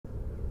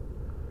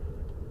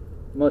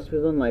Most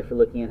people in life are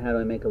looking at how do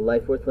I make a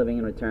life worth living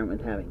and retirement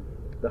worth having.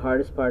 The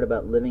hardest part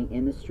about living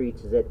in the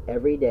streets is that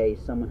every day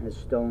someone has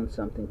stolen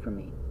something from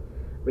me.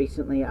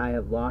 Recently, I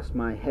have lost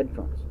my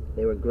headphones.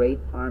 They were great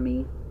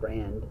Army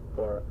brand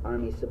or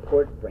Army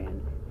support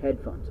brand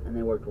headphones, and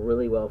they worked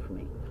really well for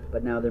me,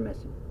 but now they're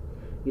missing.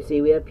 You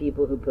see, we have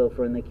people who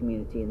pilfer in the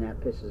community, and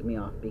that pisses me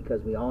off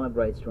because we all have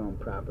rights to our own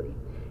property,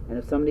 and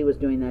if somebody was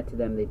doing that to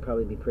them, they'd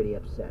probably be pretty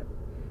upset.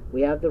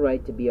 We have the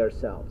right to be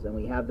ourselves, and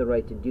we have the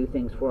right to do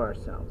things for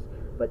ourselves,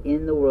 but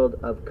in the world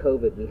of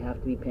COVID, we have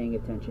to be paying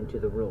attention to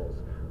the rules.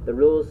 The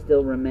rules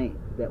still remain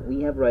that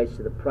we have rights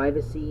to the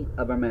privacy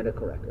of our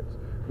medical records.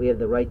 We have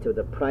the right to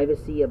the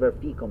privacy of our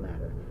fecal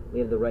matter. We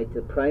have the right to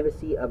the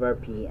privacy of our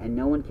pee, and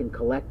no one can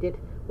collect it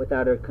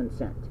without our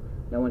consent.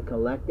 No one can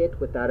collect it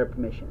without our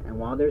permission. And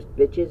while there's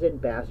bitches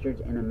and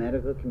bastards in a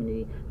medical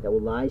community that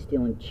will lie,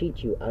 steal, and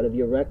cheat you out of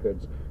your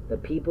records, the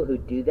people who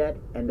do that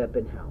end up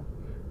in hell.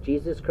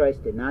 Jesus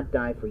Christ did not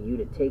die for you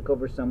to take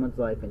over someone's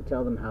life and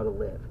tell them how to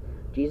live.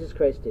 Jesus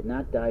Christ did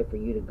not die for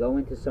you to go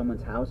into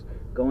someone's house,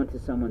 go into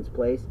someone's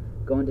place,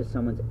 go into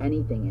someone's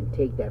anything and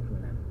take that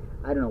from them.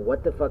 I don't know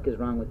what the fuck is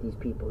wrong with these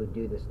people who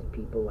do this to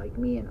people like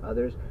me and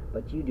others,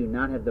 but you do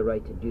not have the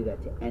right to do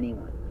that to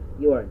anyone.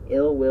 You are an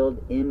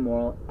ill-willed,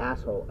 immoral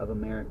asshole of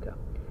America,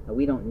 and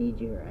we don't need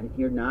you here. And if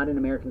you're not an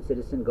American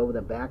citizen, go with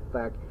a back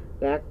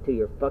to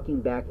your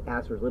fucking back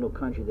ass's little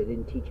country that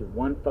didn't teach you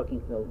one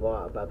fucking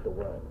law about the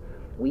world.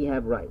 We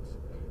have rights.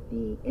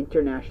 The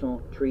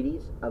international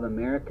treaties of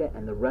America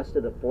and the rest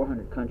of the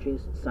 400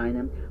 countries that sign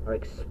them are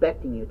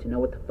expecting you to know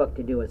what the fuck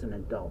to do as an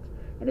adult.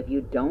 And if you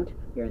don't,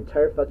 your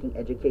entire fucking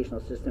educational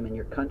system in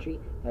your country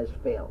has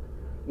failed.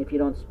 If you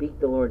don't speak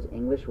the Lord's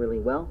English really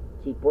well,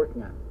 keep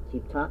working on it.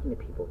 Keep talking to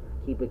people.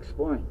 Keep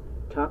exploring.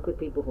 Talk with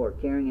people who are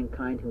caring and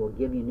kind, who will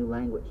give you new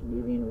language,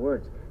 give you new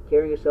words.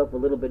 Carry yourself a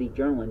little bitty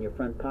journal in your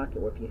front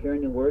pocket where if you hear a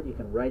new word, you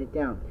can write it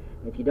down.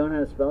 And if you don't know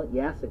how to spell it, you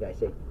ask the guy,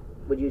 say,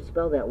 would you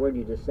spell that word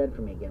you just said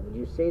for me again? Would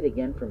you say it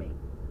again for me?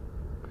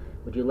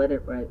 Would you let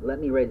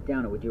me write it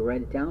down, or would you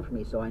write it down for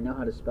me so I know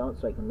how to spell it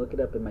so I can look it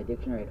up in my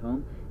dictionary at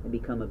home and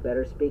become a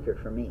better speaker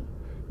for me?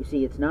 You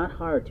see, it's not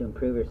hard to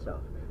improve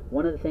yourself.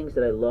 One of the things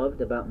that I loved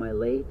about my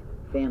late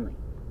family,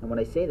 and when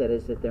I say that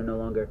is that they're no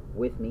longer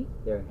with me,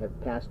 they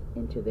have passed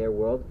into their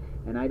world,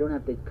 and I don't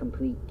have to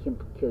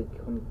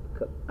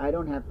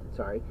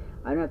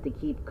I don't have to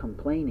keep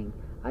complaining.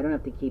 I don't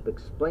have to keep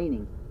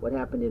explaining what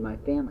happened in my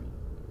family.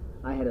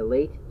 I had a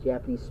late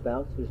Japanese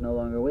spouse who's no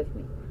longer with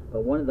me.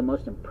 But one of the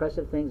most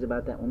impressive things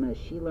about that woman is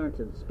she learned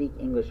to speak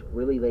English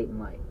really late in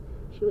life.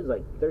 She was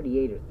like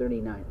 38 or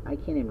 39. I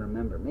can't even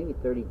remember. Maybe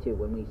 32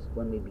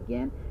 when we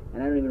began,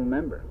 and I don't even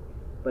remember.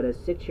 But as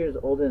 6 years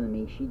older than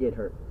me, she did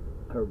her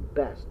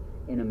best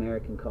in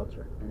American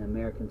culture and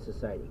American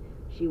society.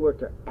 She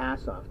worked her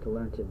ass off to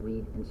learn to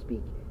read and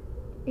speak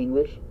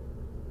English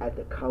at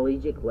the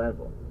collegiate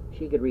level.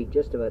 She could read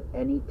just about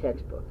any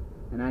textbook,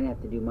 and I didn't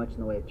have to do much in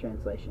the way of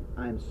translation.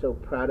 I am so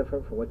proud of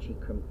her for what she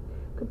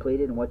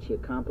completed and what she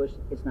accomplished.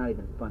 It's not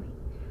even funny.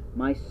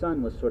 My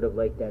son was sort of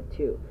like that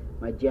too.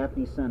 My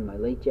Japanese son, my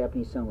late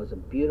Japanese son, was a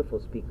beautiful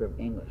speaker of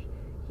English.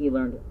 He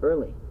learned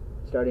early,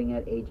 starting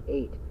at age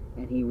 8,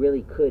 and he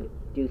really could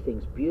do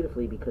things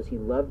beautifully because he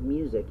loved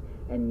music,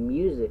 and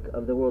music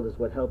of the world is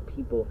what helped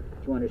people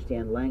to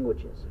understand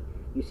languages.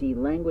 You see,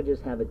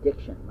 languages have a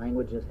diction,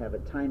 languages have a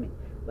timing,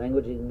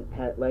 languages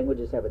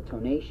have a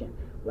tonation,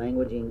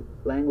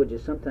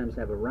 languages sometimes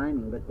have a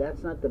rhyming, but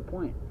that's not the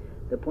point.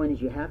 The point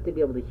is you have to be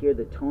able to hear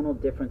the tonal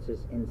differences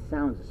in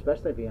sounds,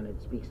 especially if you're going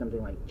to speak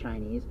something like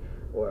Chinese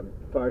or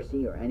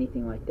Farsi or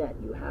anything like that.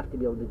 You have to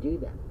be able to do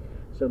that.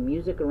 So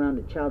music around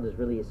a child is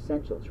really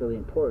essential. It's really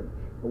important.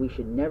 But we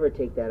should never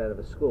take that out of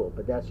a school,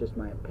 but that's just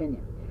my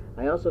opinion.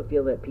 I also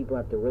feel that people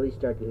have to really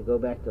start to go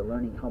back to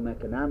learning home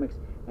economics,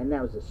 and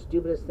that was the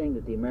stupidest thing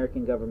that the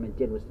American government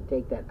did, was to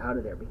take that out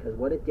of there, because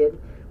what it did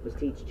was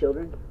teach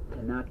children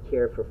to not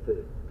care for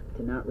food,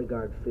 to not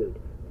regard food,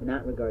 to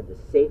not regard the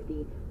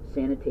safety,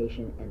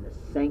 sanitation, and the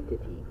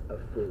sanctity of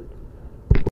food.